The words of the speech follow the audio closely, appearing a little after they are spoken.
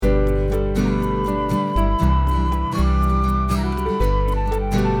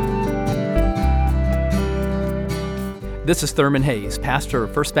This is Thurman Hayes, pastor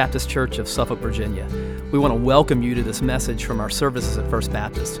of First Baptist Church of Suffolk, Virginia. We want to welcome you to this message from our services at First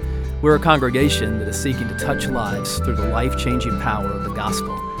Baptist. We're a congregation that is seeking to touch lives through the life-changing power of the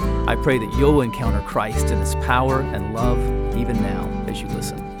gospel. I pray that you'll encounter Christ in His power and love even now as you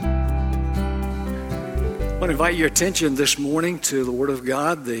listen. I want to invite your attention this morning to the Word of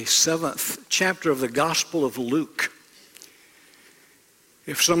God, the 7th chapter of the Gospel of Luke.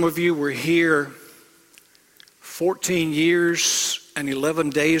 If some of you were here 14 years and 11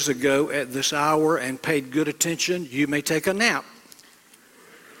 days ago at this hour and paid good attention, you may take a nap.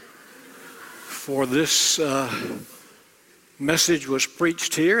 For this message was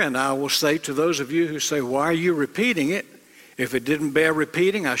preached here, and I will say to those of you who say, why are you repeating it? If it didn't bear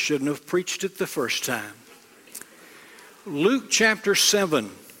repeating, I shouldn't have preached it the first time. Luke chapter 7.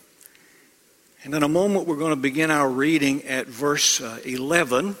 And in a moment, we're going to begin our reading at verse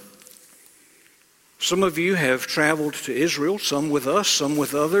 11. Some of you have traveled to Israel, some with us, some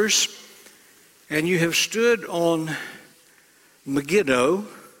with others, and you have stood on Megiddo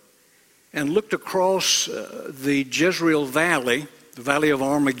and looked across the Jezreel Valley, the Valley of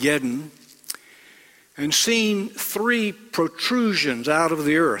Armageddon, and seen three protrusions out of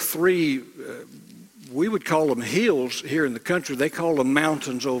the earth, three, we would call them hills here in the country. They call them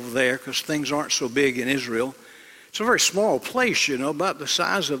mountains over there because things aren't so big in Israel. It's a very small place, about the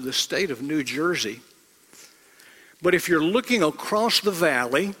size of the state of New Jersey. But if you're looking across the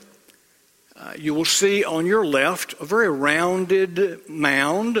valley, you will see on your left a very rounded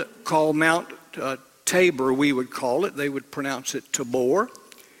mound called Mount Tabor, we would call it. They would pronounce it Tabor.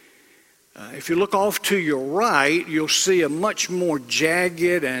 If you look off to your right, you'll see a much more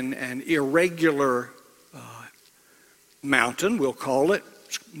jagged and irregular mountain, we'll call it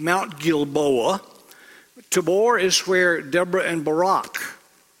Mount Gilboa. Tabor is where Deborah and Barak,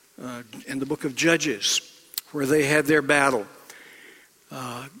 in the book of Judges, where they had their battle.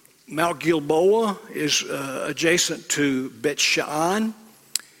 Mount Gilboa is adjacent to Bet Shean,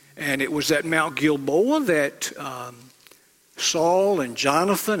 and it was at Mount Gilboa that Saul and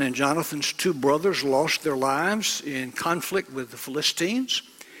Jonathan's two brothers lost their lives in conflict with the Philistines.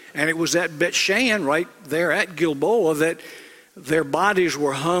 And it was at Bet Shean, right there at Gilboa, that their bodies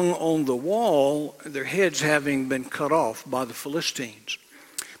were hung on the wall, their heads having been cut off by the Philistines.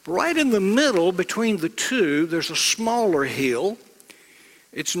 Right in the middle between the two, there's a smaller hill.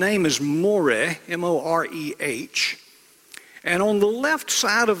 Its name is Moreh, M-O-R-E-H. And on the left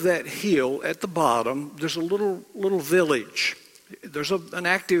side of that hill at the bottom, there's a little village. There's an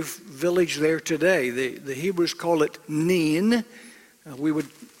active village there today. The Hebrews call it Nin.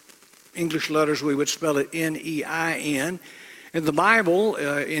 English letters, we would spell it N-E-I-N. In the Bible,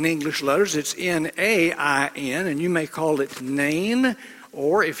 in English letters, it's N-A-I-N, and you may call it Nain,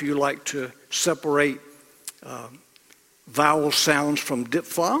 or if you like to separate vowel sounds from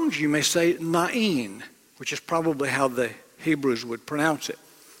diphthongs, you may say Nain, which is probably how the Hebrews would pronounce it.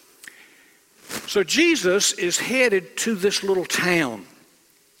 So Jesus is headed to this little town,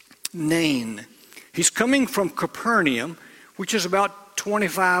 Nain. He's coming from Capernaum, which is about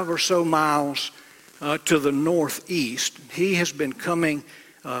 25 or so miles to the northeast. He has been coming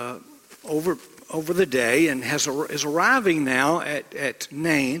over the day and is arriving now at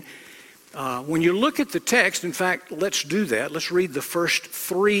Nain. When you look at the text, in fact, let's do that. Let's read the first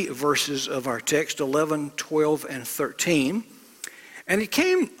three verses of our text, 11, 12, and 13. And it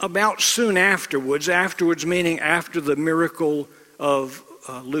came about soon afterwards meaning after the miracle of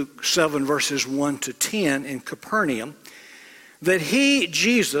Luke 7, verses 1 to 10 in Capernaum, that he,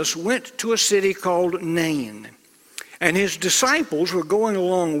 Jesus, went to a city called Nain. And his disciples were going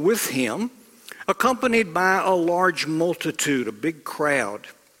along with him, accompanied by a large multitude, a big crowd.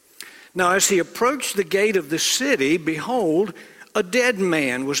 Now, as he approached the gate of the city, behold, a dead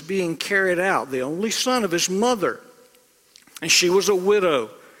man was being carried out, the only son of his mother. And she was a widow,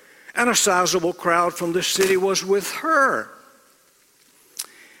 and a sizable crowd from the city was with her.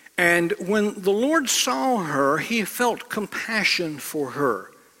 And when the Lord saw her, he felt compassion for her.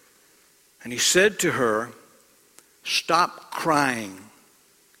 And he said to her, "Stop crying."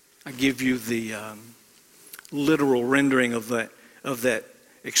 I give you the literal rendering of that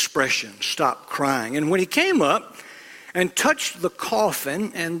expression, "stop crying." And when he came up and touched the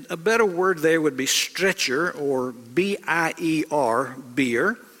coffin, and a better word there would be stretcher, or B-I-E-R,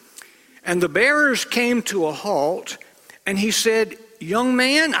 bier, and the bearers came to a halt, and he said, "Young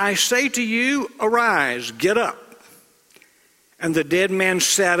man, I say to you, arise, get up." And the dead man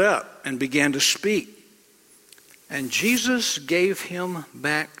sat up and began to speak. And Jesus gave him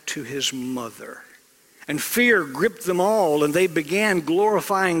back to his mother. and fear gripped them all, and they began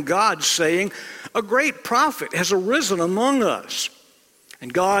glorifying God, saying, "A great prophet has arisen among us,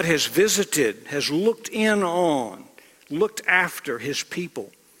 and God has visited, has looked in on, looked after his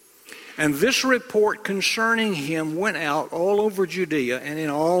people." And this report concerning him went out all over Judea and in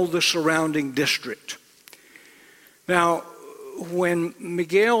all the surrounding district. Now, when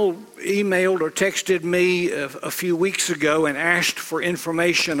Miguel emailed or texted me a few weeks ago and asked for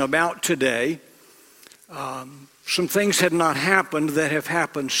information about today, some things had not happened that have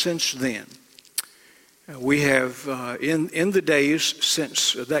happened since then. We have, in the days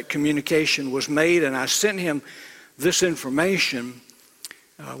since that communication was made and I sent him this information,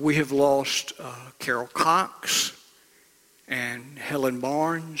 we have lost Carol Cox and Helen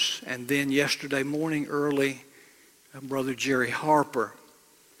Barnes, and then yesterday morning early, Brother Jerry Harper.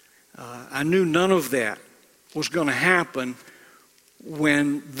 I knew none of that was going to happen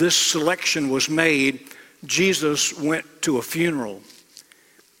when this selection was made. Jesus went to a funeral,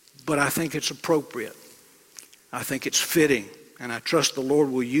 but I think it's appropriate. I think it's fitting, and I trust the Lord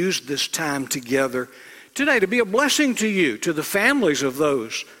will use this time together today to be a blessing to you, to the families of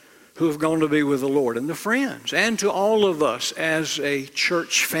those who have gone to be with the Lord, and the friends, and to all of us as a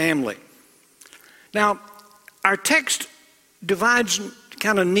church family. Now, our text divides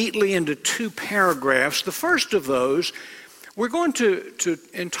kind of neatly into two paragraphs. The first of those, we're going to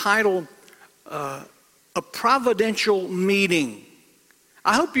entitle A Providential Meeting.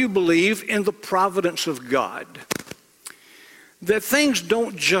 I hope you believe in the providence of God, that things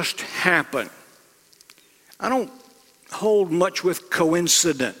don't just happen. I don't hold much with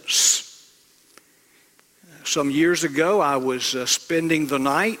coincidence. Some years ago, I was spending the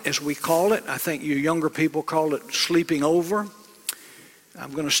night, as we call it. I think you younger people call it sleeping over.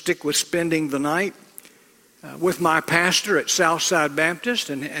 I'm going to stick with spending the night with my pastor at Southside Baptist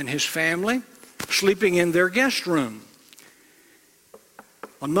and his family, sleeping in their guest room.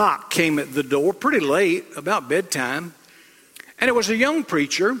 A knock came at the door pretty late, about bedtime, and it was a young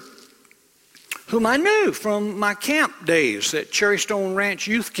preacher whom I knew from my camp days at Cherrystone Ranch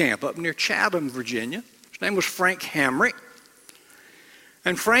Youth Camp up near Chatham, Virginia. His name was Frank Hamrick.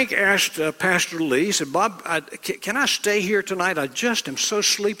 And Frank asked Pastor Lee, he said, "Bob, can I stay here tonight? I just am so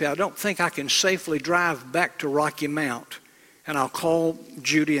sleepy, I don't think I can safely drive back to Rocky Mount. And I'll call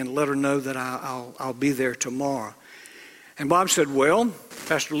Judy and let her know that I'll be there tomorrow." And Bob said, "Well,"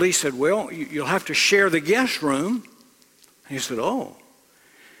 Pastor Lee said, "well, you'll have to share the guest room." He said, "Oh."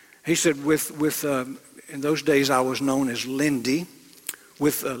 He said, in those days I was known as Lindy,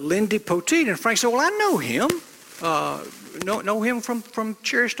 with Lindy Poteet. And Frank said, "Well, I know him. Know him from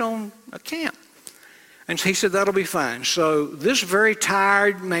Cherrystone camp." And he said, "That'll be fine." So this very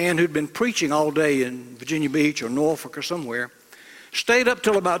tired man who'd been preaching all day in Virginia Beach or Norfolk or somewhere stayed up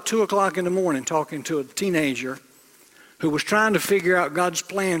till about 2 o'clock in the morning talking to a teenager who was trying to figure out God's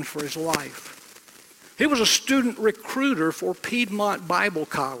plan for his life. He was a student recruiter for Piedmont Bible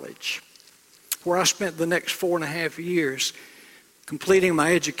College, where I spent the next 4.5 years completing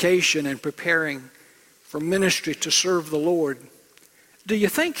my education and preparing for ministry to serve the Lord. Do you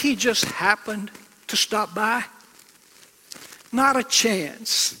think he just happened to stop by? Not a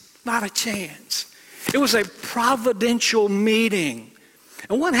chance. Not a chance. It was a providential meeting.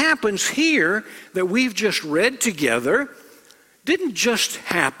 And what happens here that we've just read together didn't just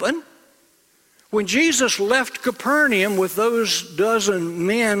happen. When Jesus left Capernaum with those dozen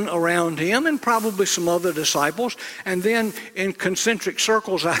men around him and probably some other disciples, and then in concentric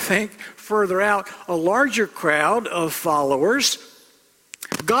circles, I think, further out, a larger crowd of followers,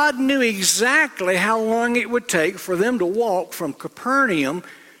 God knew exactly how long it would take for them to walk from Capernaum,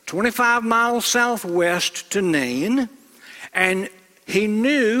 25 miles southwest, to Nain, and he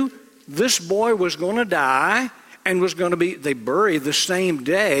knew this boy was going to die and was going to be, they bury the same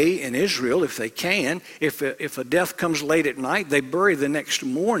day in Israel if they can. If a death comes late at night, they bury the next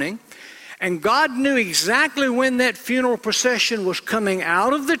morning. And God knew exactly when that funeral procession was coming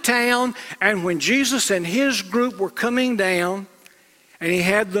out of the town and when Jesus and his group were coming down, and he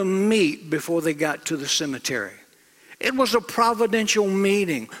had them meet before they got to the cemetery. It was a providential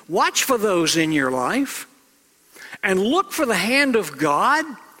meeting. Watch for those in your life and look for the hand of God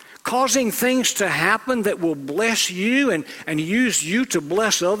causing things to happen that will bless you and use you to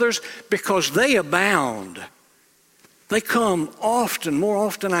bless others, because they abound. They come often, more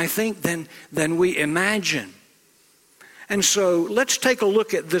often I think than we imagine. And so let's take a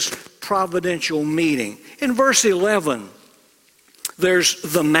look at this providential meeting. In verse 11, there's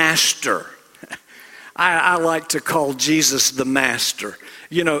the master. I like to call Jesus the master.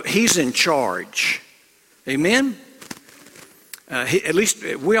 You know, he's in charge. Amen? At least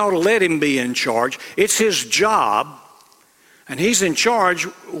we ought to let him be in charge. It's his job, and he's in charge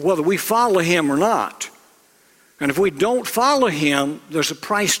whether we follow him or not. And if we don't follow him, there's a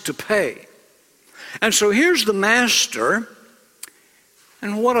price to pay. And so here's the master,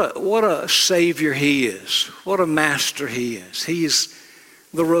 and what a savior he is. What a master he is. He's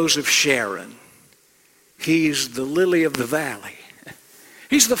the rose of Sharon. He's the lily of the valley.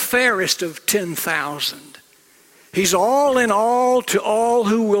 He's the fairest of 10,000. He's all in all to all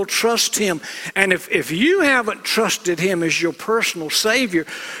who will trust him. And if you haven't trusted him as your personal Savior,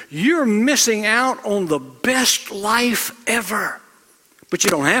 you're missing out on the best life ever. But you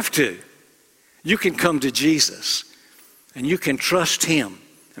don't have to. You can come to Jesus and you can trust him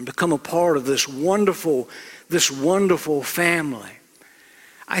and become a part of this wonderful family.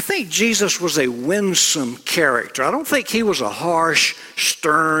 I think Jesus was a winsome character. I don't think he was a harsh,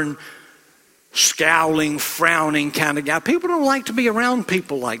 stern, scowling, frowning kind of guy. People don't like to be around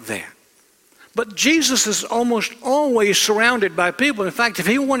people like that. But Jesus is almost always surrounded by people. In fact, if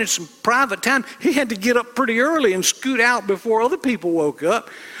he wanted some private time, he had to get up pretty early and scoot out before other people woke up,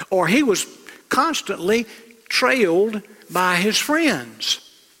 or he was constantly trailed by his friends.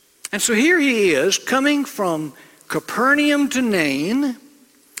 And so here he is coming from Capernaum to Nain.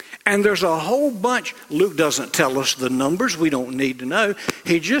 And there's a whole bunch. Luke doesn't tell us the numbers. We don't need to know.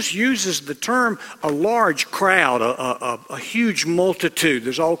 He just uses the term a large crowd, a huge multitude.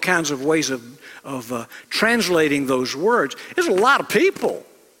 There's all kinds of ways of translating those words. There's a lot of people.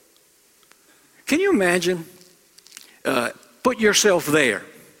 Can you imagine? Put yourself there.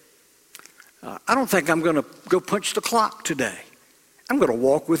 I don't think I'm going to go punch the clock today. I'm going to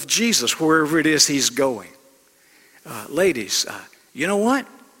walk with Jesus wherever it is he's going. Ladies, you know what?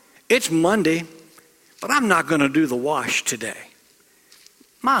 It's Monday, but I'm not going to do the wash today.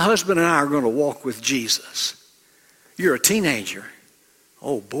 My husband and I are going to walk with Jesus. You're a teenager.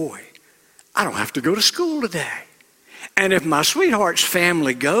 Oh boy, I don't have to go to school today. And if my sweetheart's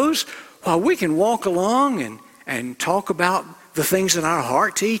family goes, well, we can walk along and talk about the things in our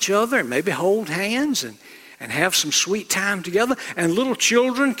heart to each other and maybe hold hands and have some sweet time together. And little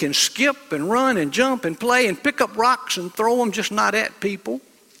children can skip and run and jump and play and pick up rocks and throw them, just not at people.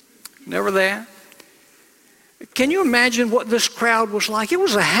 Never that. Can you imagine what this crowd was like? It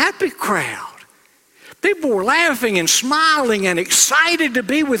was a happy crowd. People were laughing and smiling and excited to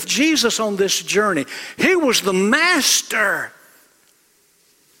be with Jesus on this journey. He was the master.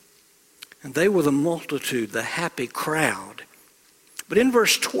 And they were the multitude, the happy crowd. But in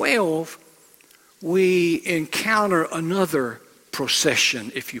verse 12, we encounter another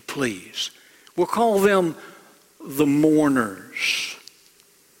procession, if you please. We'll call them the mourners.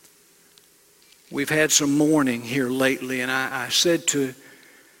 We've had some mourning here lately, and I said to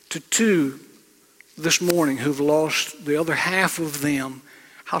two this morning who've lost the other half of them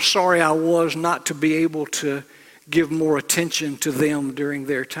how sorry I was not to be able to give more attention to them during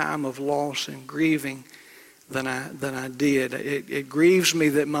their time of loss and grieving than I did. It grieves me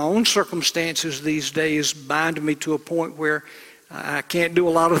that my own circumstances these days bind me to a point where I can't do a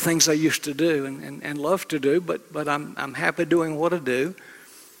lot of things I used to do and love to do, but I'm happy doing what I do.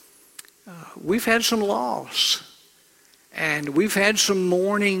 We've had some loss, and we've had some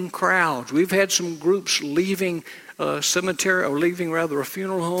mourning crowds. We've had some groups leaving a cemetery, or leaving rather a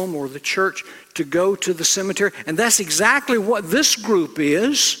funeral home or the church to go to the cemetery, and that's exactly what this group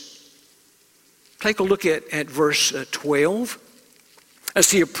is. Take a look at verse 12.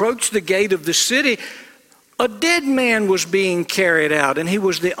 As he approached the gate of the city, a dead man was being carried out, and he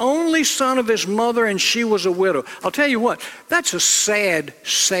was the only son of his mother, and she was a widow. I'll tell you what, that's a sad,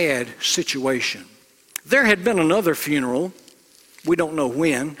 sad situation. There had been another funeral, we don't know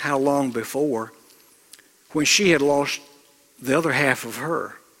when, how long before, when she had lost the other half of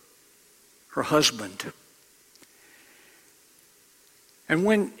her husband. And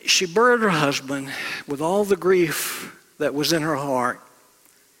when she buried her husband, with all the grief that was in her heart,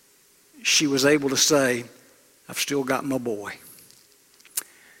 she was able to say, I've still got my boy.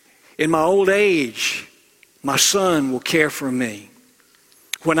 In my old age, my son will care for me.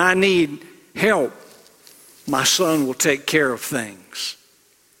 When I need help, my son will take care of things.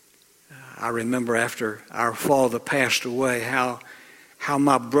 I remember after our father passed away, how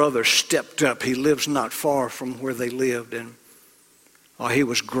my brother stepped up. He lives not far from where they lived, and he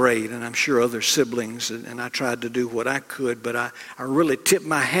was great, and I'm sure other siblings, and I tried to do what I could, but I really tipped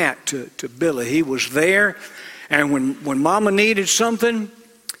my hat to Billy. He was there, and when Mama needed something,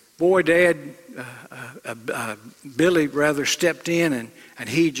 boy, Dad, Billy rather stepped in, and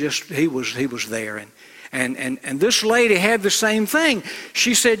he was there, And this lady had the same thing.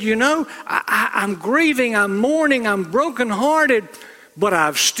 She said, you know, I'm grieving, I'm mourning, I'm brokenhearted, but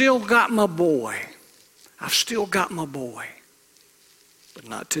I've still got my boy. I've still got my boy. But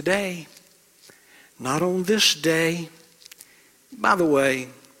not today. Not on this day. By the way,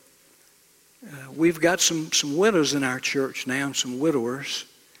 we've got some widows in our church now and some widowers.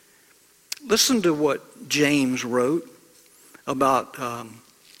 Listen to what James wrote about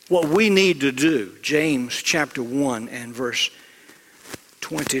what we need to do. James chapter 1 and verse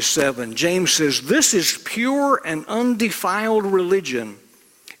 27. James says, "This is pure and undefiled religion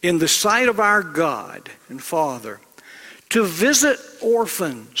in the sight of our God and Father, to visit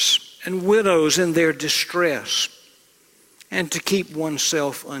orphans and widows in their distress, and to keep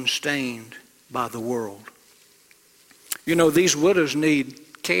oneself unstained by the world." You know, these widows need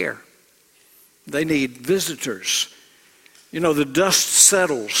care. They need visitors. You know, the dust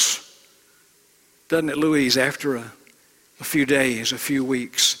settles, doesn't it, Louise, after a few days, a few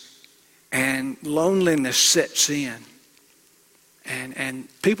weeks, and loneliness sets in. And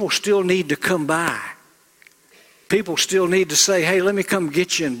people still need to come by. People still need to say, hey, let me come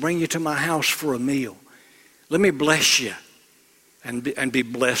get you and bring you to my house for a meal. Let me bless you and be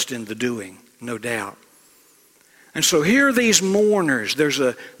blessed in the doing, no doubt. And so here are these mourners. There's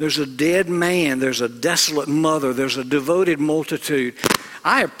a dead man. There's a desolate mother. There's a devoted multitude.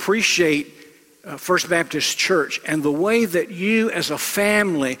 I appreciate First Baptist Church and the way that you as a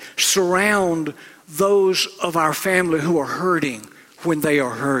family surround those of our family who are hurting when they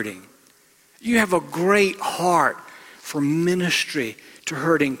are hurting. You have a great heart for ministry to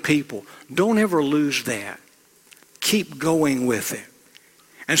hurting people. Don't ever lose that. Keep going with it.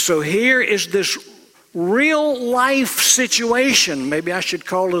 And so here is this real life situation. Maybe I should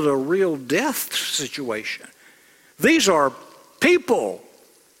call it a real death situation. These are people.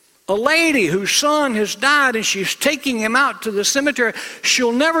 A lady whose son has died and she's taking him out to the cemetery.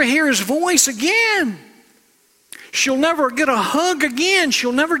 She'll never hear his voice again. She'll never get a hug again.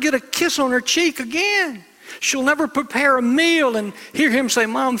 She'll never get a kiss on her cheek again. She'll never prepare a meal and hear him say,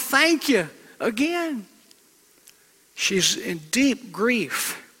 Mom, thank you again. She's in deep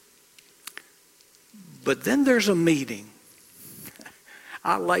grief. But then there's a meeting.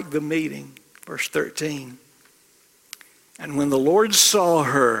 I like the meeting. Verse 13. And when the Lord saw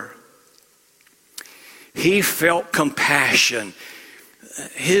her, he felt compassion.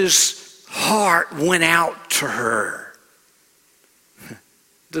 His heart went out to her.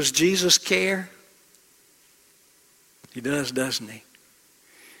 Does Jesus care? He does, doesn't he?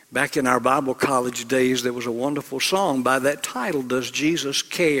 Back in our Bible college days, there was a wonderful song by that title, Does Jesus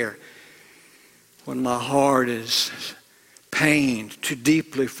Care? When my heart is pained too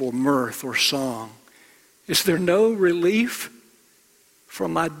deeply for mirth or song, is there no relief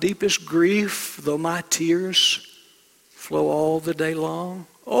from my deepest grief, though my tears flow all the day long?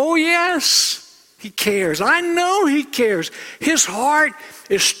 Oh yes, he cares. I know he cares. His heart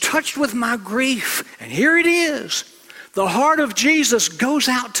is touched with my grief. And here it is. The heart of Jesus goes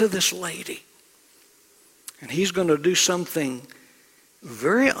out to this lady. And he's going to do something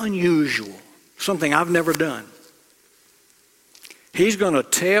very unusual. Something I've never done. He's going to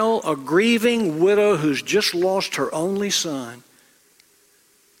tell a grieving widow who's just lost her only son,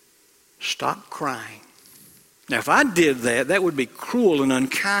 stop crying. Now, if I did that, that would be cruel and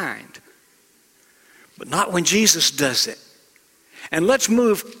unkind. But not when Jesus does it. And let's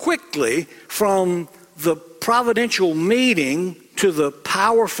move quickly from the providential meeting to the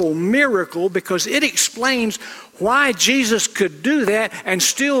powerful miracle, because it explains why Jesus could do that and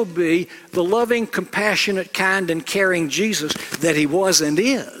still be the loving, compassionate, kind, and caring Jesus that he was and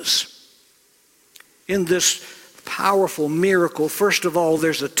is. In this powerful miracle, first of all,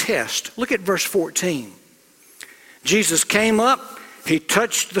 there's a test. Look at verse 14. Jesus came up, he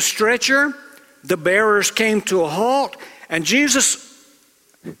touched the stretcher, the bearers came to a halt, and Jesus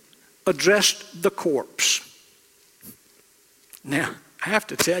addressed the corpse. Now, I have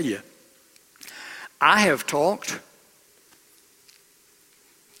to tell you, I have talked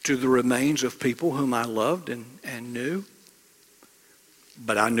to the remains of people whom I loved and knew,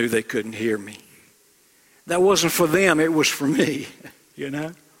 but I knew they couldn't hear me. That wasn't for them, it was for me, you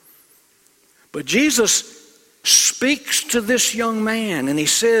know. But Jesus speaks to this young man and he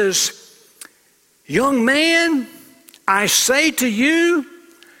says, young man, I say to you.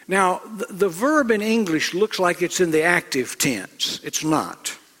 Now, the verb in English looks like it's in the active tense. It's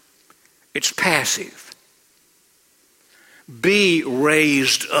not. It's passive. Be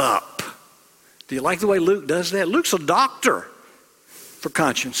raised up. Do you like the way Luke does that? Luke's a doctor, for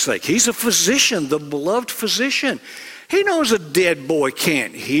conscience sake. He's a physician, the beloved physician. He knows a dead boy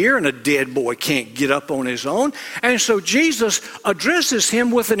can't hear and a dead boy can't get up on his own. And so Jesus addresses him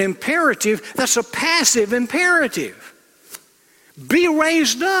with an imperative that's a passive imperative. Be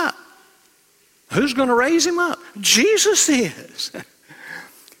raised up. Who's going to raise him up? Jesus is.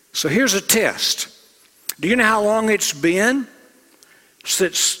 So here's a test. Do you know how long it's been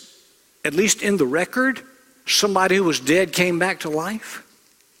since, at least in the record, somebody who was dead came back to life?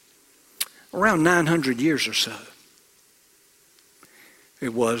 Around 900 years or so.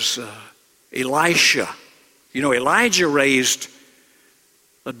 It was Elisha. You know, Elijah raised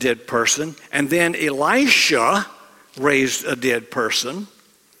a dead person, and then Elisha raised a dead person.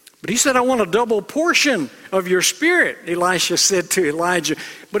 But he said, I want a double portion of your spirit, Elisha said to Elijah.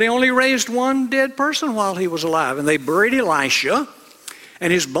 But he only raised one dead person while he was alive. And they buried Elisha,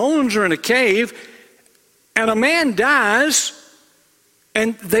 and his bones are in a cave, and a man dies,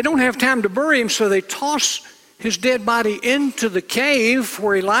 and they don't have time to bury him, so they toss his dead body into the cave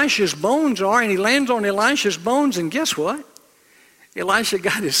where Elisha's bones are, and he lands on Elisha's bones, and guess what? Elisha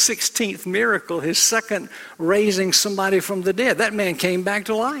got his 16th miracle, his second raising somebody from the dead. That man came back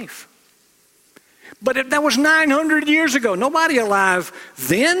to life. But that was 900 years ago. Nobody alive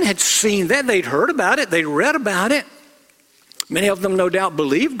then had seen that. They'd heard about it. They'd read about it. Many of them, no doubt,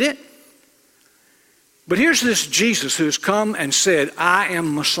 believed it. But here's this Jesus who's come and said, I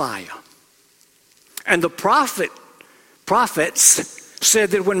am Messiah. And the prophets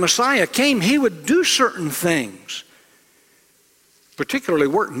said that when Messiah came, he would do certain things, particularly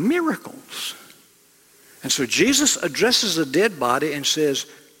work miracles. And so Jesus addresses a dead body and says,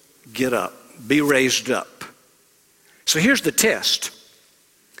 get up, be raised up. So here's the test.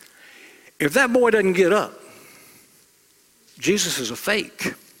 If that boy doesn't get up, Jesus is a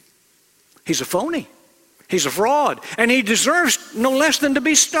fake. He's a phony. He's a fraud. And he deserves no less than to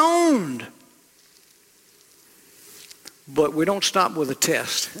be stoned. But we don't stop with a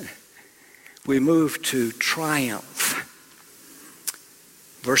test. We move to triumph.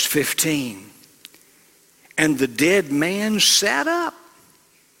 Verse 15. And the dead man sat up.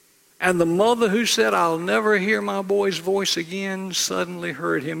 And the mother who said, I'll never hear my boy's voice again, suddenly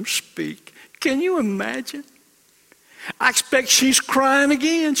heard him speak. Can you imagine? I expect she's crying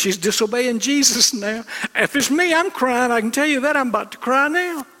again. She's disobeying Jesus now. If it's me, I'm crying. I can tell you that. I'm about to cry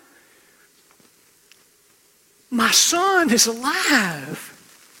now. My son is alive.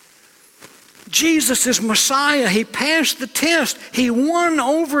 Jesus is Messiah. He passed the test. He won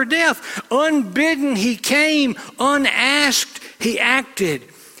over death. Unbidden, he came. Unasked, he acted.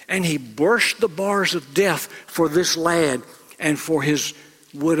 And he burst the bars of death for this lad and for his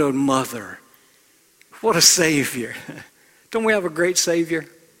widowed mother. What a Savior. Don't we have a great Savior?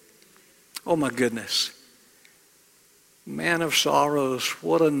 Oh my goodness. Man of sorrows,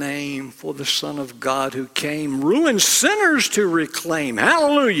 what a name for the Son of God who came, ruined sinners to reclaim.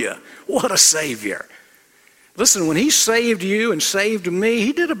 Hallelujah. What a Savior. Listen, when he saved you and saved me,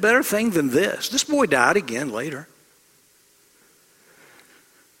 he did a better thing than this. This boy died again later.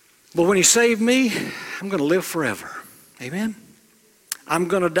 But when he saved me, I'm going to live forever. Amen? I'm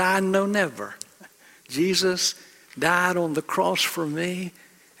going to die and know never. Jesus died on the cross for me,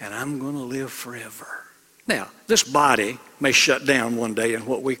 and I'm going to live forever. Now, this body may shut down one day in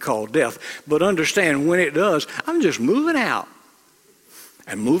what we call death, but understand when it does, I'm just moving out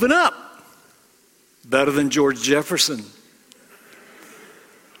and moving up. Better than George Jefferson.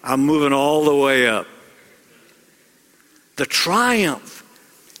 I'm moving all the way up. The triumph.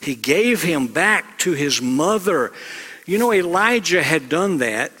 He gave him back to his mother. You know, Elijah had done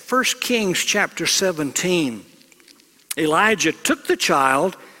that. 1 Kings chapter 17. Elijah took the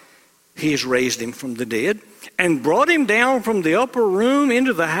child, he has raised him from the dead, and brought him down from the upper room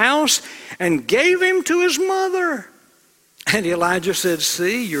into the house and gave him to his mother. And Elijah said,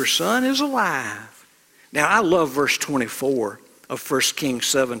 see, your son is alive. Now, I love verse 24 of 1 Kings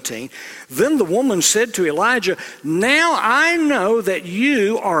 17. Then the woman said to Elijah, now I know that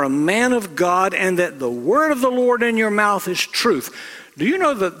you are a man of God and that the word of the Lord in your mouth is truth. Do you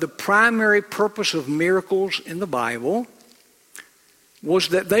know that the primary purpose of miracles in the Bible was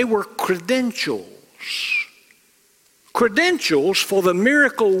that they were credentials? Credentials for the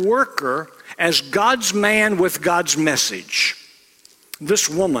miracle worker as God's man with God's message. This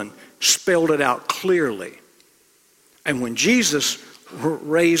woman spelled it out clearly. And when Jesus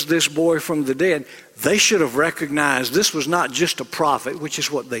raised this boy from the dead, they should have recognized this was not just a prophet, which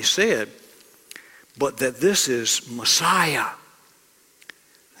is what they said, but that this is Messiah.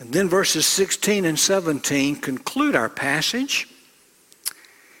 And then verses 16 and 17 conclude our passage.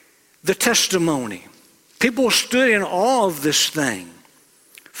 The testimony. People stood in awe of this thing.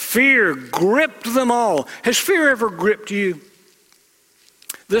 Fear gripped them all. Has fear ever gripped you?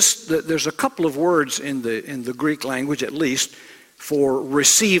 There's a couple of words in the Greek language, at least, for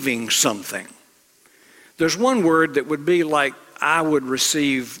receiving something. There's one word that would be like, I would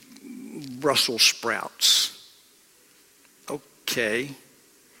receive Brussels sprouts. Okay.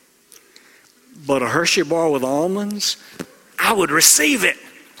 But a Hershey bar with almonds, I would receive it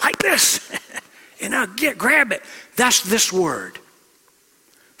like this. And I'll grab it. That's this word.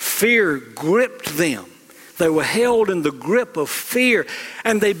 Fear gripped them. They were held in the grip of fear.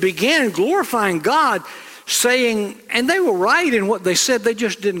 And they began glorifying God, saying, and they were right in what they said, they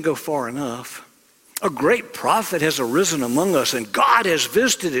just didn't go far enough. A great prophet has arisen among us, and God has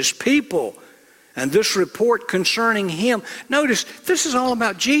visited his people. And this report concerning him. Notice, this is all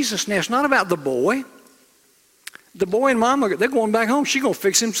about Jesus now. It's not about the boy. The boy and mama, they're going back home. She's going to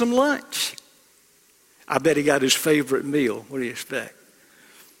fix him some lunch. I bet he got his favorite meal. What do you expect?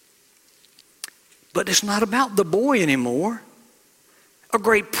 But it's not about the boy anymore. A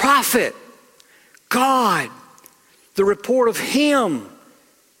great prophet, God, the report of him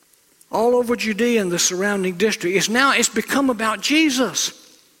all over Judea and the surrounding district. It's become about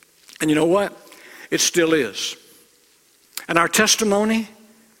Jesus. And you know what? It still is. And our testimony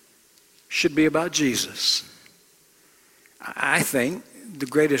should be about Jesus. I think the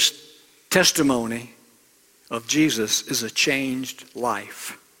greatest testimony of Jesus is a changed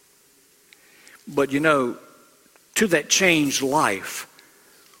life. But you know, to that changed life,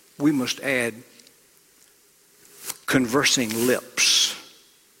 we must add conversing lips.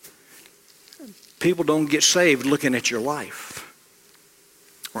 People don't get saved looking at your life,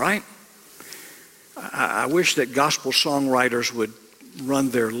 right? I wish that gospel songwriters would run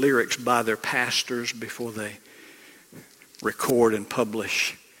their lyrics by their pastors before they record and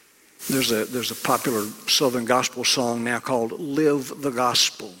publish. There's a popular Southern gospel song now called Live the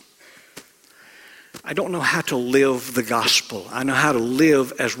Gospel. I don't know how to live the gospel. I know how to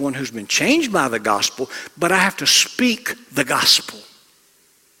live as one who's been changed by the gospel, but I have to speak the gospel.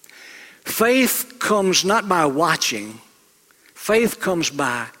 Faith comes not by watching. Faith comes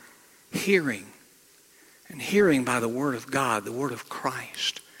by hearing. And hearing by the Word of God, the Word of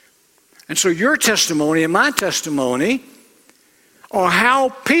Christ. And so your testimony and my testimony are how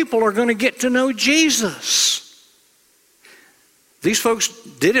people are going to get to know Jesus. These folks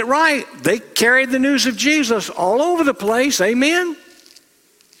did it right. They carried the news of Jesus all over the place. Amen?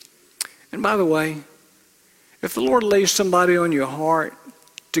 And by the way, if the Lord lays somebody on your heart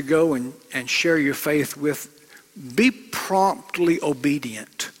to go and share your faith with, be promptly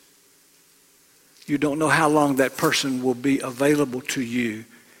obedient. You don't know how long that person will be available to you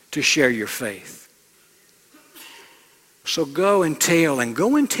to share your faith. So go and tell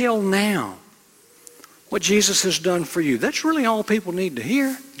now what Jesus has done for you. That's really all people need to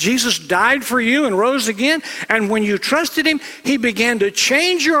hear. Jesus died for you and rose again, and when you trusted him, he began to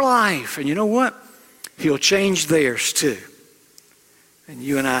change your life. And you know what? He'll change theirs too. And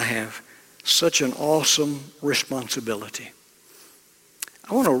you and I have such an awesome responsibility.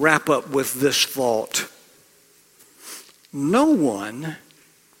 I want to wrap up with this thought. No one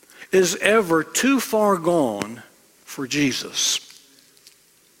is ever too far gone for Jesus.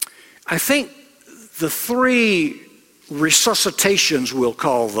 I think the three resuscitations, we'll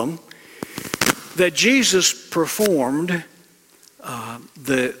call them, that Jesus performed,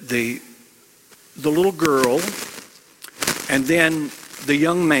 the little girl, and then the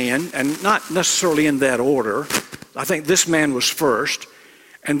young man, and not necessarily in that order. I think this man was first,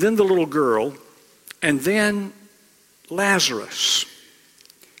 and then the little girl, and then Lazarus.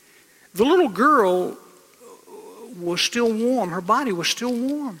 The little girl was still warm. Her body was still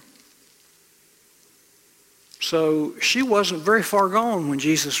warm. So she wasn't very far gone when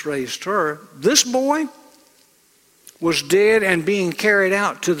Jesus raised her. This boy was dead and being carried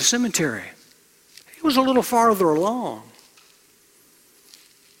out to the cemetery. He was a little farther along.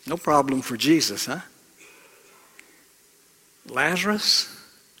 No problem for Jesus, huh? Lazarus,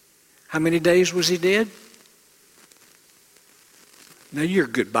 how many days was he dead? Now you're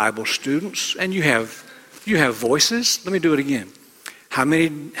good Bible students and you have voices. Let me do it again. How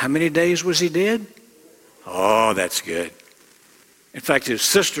many days was he dead? Oh, that's good. In fact, his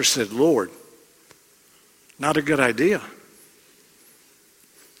sister said, Lord, not a good idea.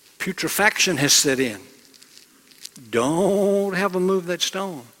 Putrefaction has set in. Don't have him move that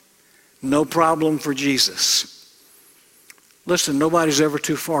stone. No problem for Jesus. Listen, nobody's ever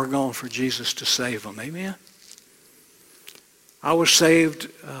too far gone for Jesus to save them. Amen? I was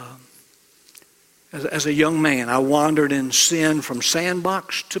saved as a young man. I wandered in sin from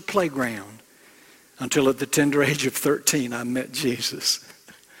sandbox to playground until at the tender age of 13 I met Jesus.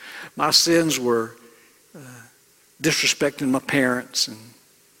 My sins were disrespecting my parents and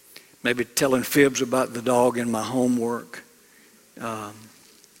maybe telling fibs about the dog in my homework,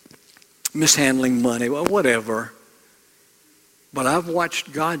 mishandling money, well, whatever. But I've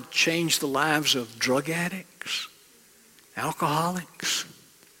watched God change the lives of drug addicts, alcoholics,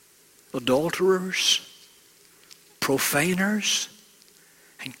 adulterers, profaners,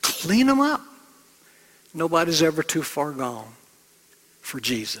 and clean them up. Nobody's ever too far gone for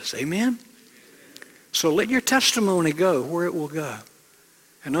Jesus. Amen? So let your testimony go where it will go.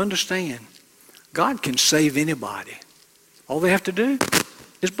 And understand, God can save anybody. All they have to do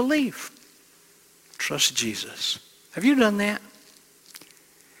is believe. Trust Jesus. Have you done that?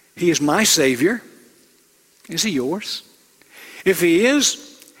 He is my Savior. Is he yours? If he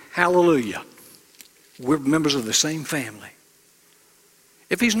is, hallelujah. We're members of the same family.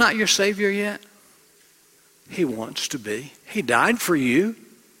 If he's not your Savior yet, he wants to be. He died for you.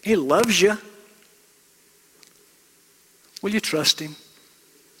 He loves you. Will you trust him?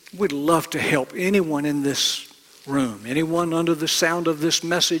 We'd love to help anyone in this room, anyone under the sound of this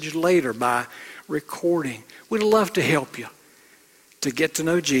message later by recording. We'd love to help you to get to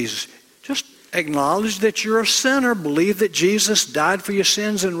know Jesus. Just acknowledge that you're a sinner. Believe that Jesus died for your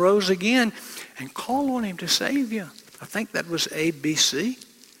sins and rose again. And call on him to save you. I think that was ABC.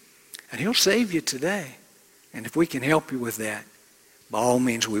 And he'll save you today. And if we can help you with that, by all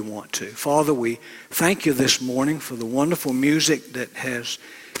means we want to. Father, we thank you this morning for the wonderful music that has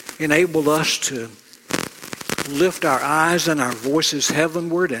enabled us to lift our eyes and our voices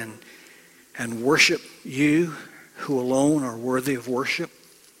heavenward and worship you who alone are worthy of worship.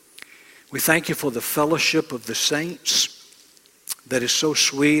 We thank you for the fellowship of the saints that is so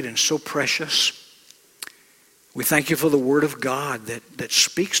sweet and so precious. We thank you for the Word of God that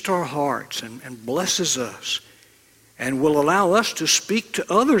speaks to our hearts and blesses us and will allow us to speak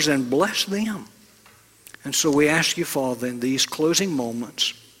to others and bless them. And so we ask you, Father, in these closing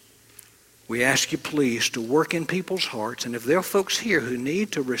moments, we ask you please to work in people's hearts. And if there are folks here who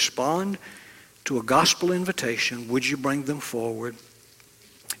need to respond to a gospel invitation, would you bring them forward?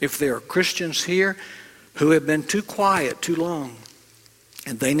 If there are Christians here who have been too quiet too long,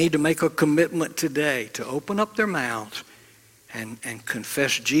 and they need to make a commitment today to open up their mouths and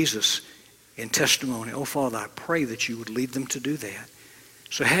confess Jesus in testimony, oh, Father, I pray that you would lead them to do that.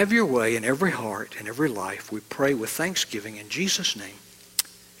 So have your way in every heart and every life. We pray with thanksgiving in Jesus' name.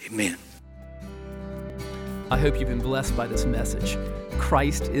 Amen. I hope you've been blessed by this message.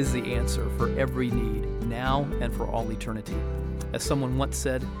 Christ is the answer for every need, now and for all eternity. As someone once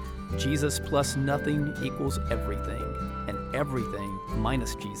said, Jesus plus nothing equals everything, and everything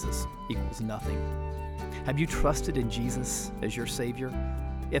minus Jesus equals nothing. Have you trusted in Jesus as your Savior?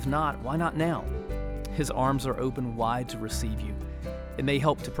 If not, why not now? His arms are open wide to receive you. It may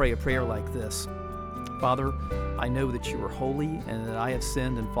help to pray a prayer like this. Father, I know that you are holy and that I have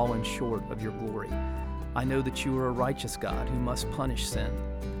sinned and fallen short of your glory. I know that you are a righteous God who must punish sin,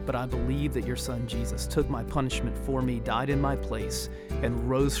 but I believe that your Son Jesus took my punishment for me, died in my place, and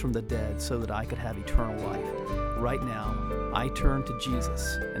rose from the dead so that I could have eternal life. Right now, I turn to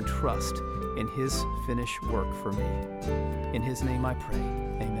Jesus and trust in his finished work for me. In his name I pray,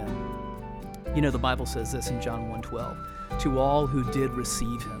 amen. You know, the Bible says this in John 1:12, to all who did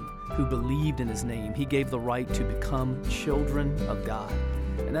receive him, who believed in his name, he gave the right to become children of God.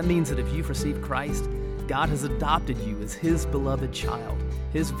 And that means that if you've received Christ, God has adopted you as his beloved child,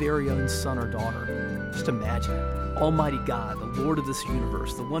 his very own son or daughter. Just imagine it. Almighty God, the Lord of this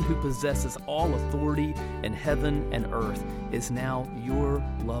universe, the one who possesses all authority in heaven and earth, is now your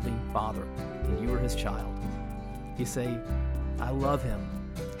loving Father, and you are his child. You say, I love him.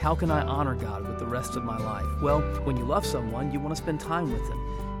 How can I honor God with the rest of my life? Well, when you love someone, you want to spend time with them.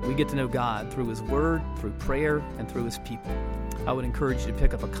 We get to know God through his word, through prayer, and through his people. I would encourage you to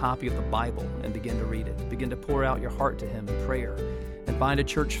pick up a copy of the Bible and begin to read it. Begin to pour out your heart to him in prayer. And find a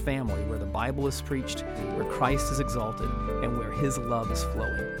church family where the Bible is preached, where Christ is exalted, and where his love is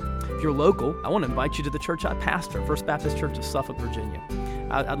flowing. If you're local, I want to invite you to the church I pastor, First Baptist Church of Suffolk, Virginia.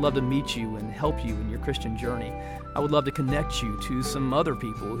 I'd love to meet you and help you in your Christian journey. I would love to connect you to some other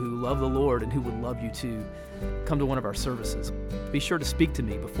people who love the Lord and who would love you too. Come to one of our services. Be sure to speak to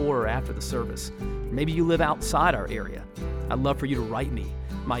me before or after the service. Maybe you live outside our area. I'd love for you to write me.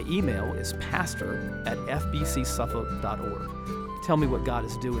 My email is pastor@fbcsuffolk.org. Tell me what God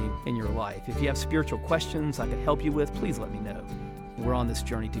is doing in your life. If you have spiritual questions I could help you with, please let me know. We're on this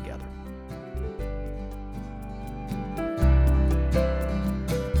journey together.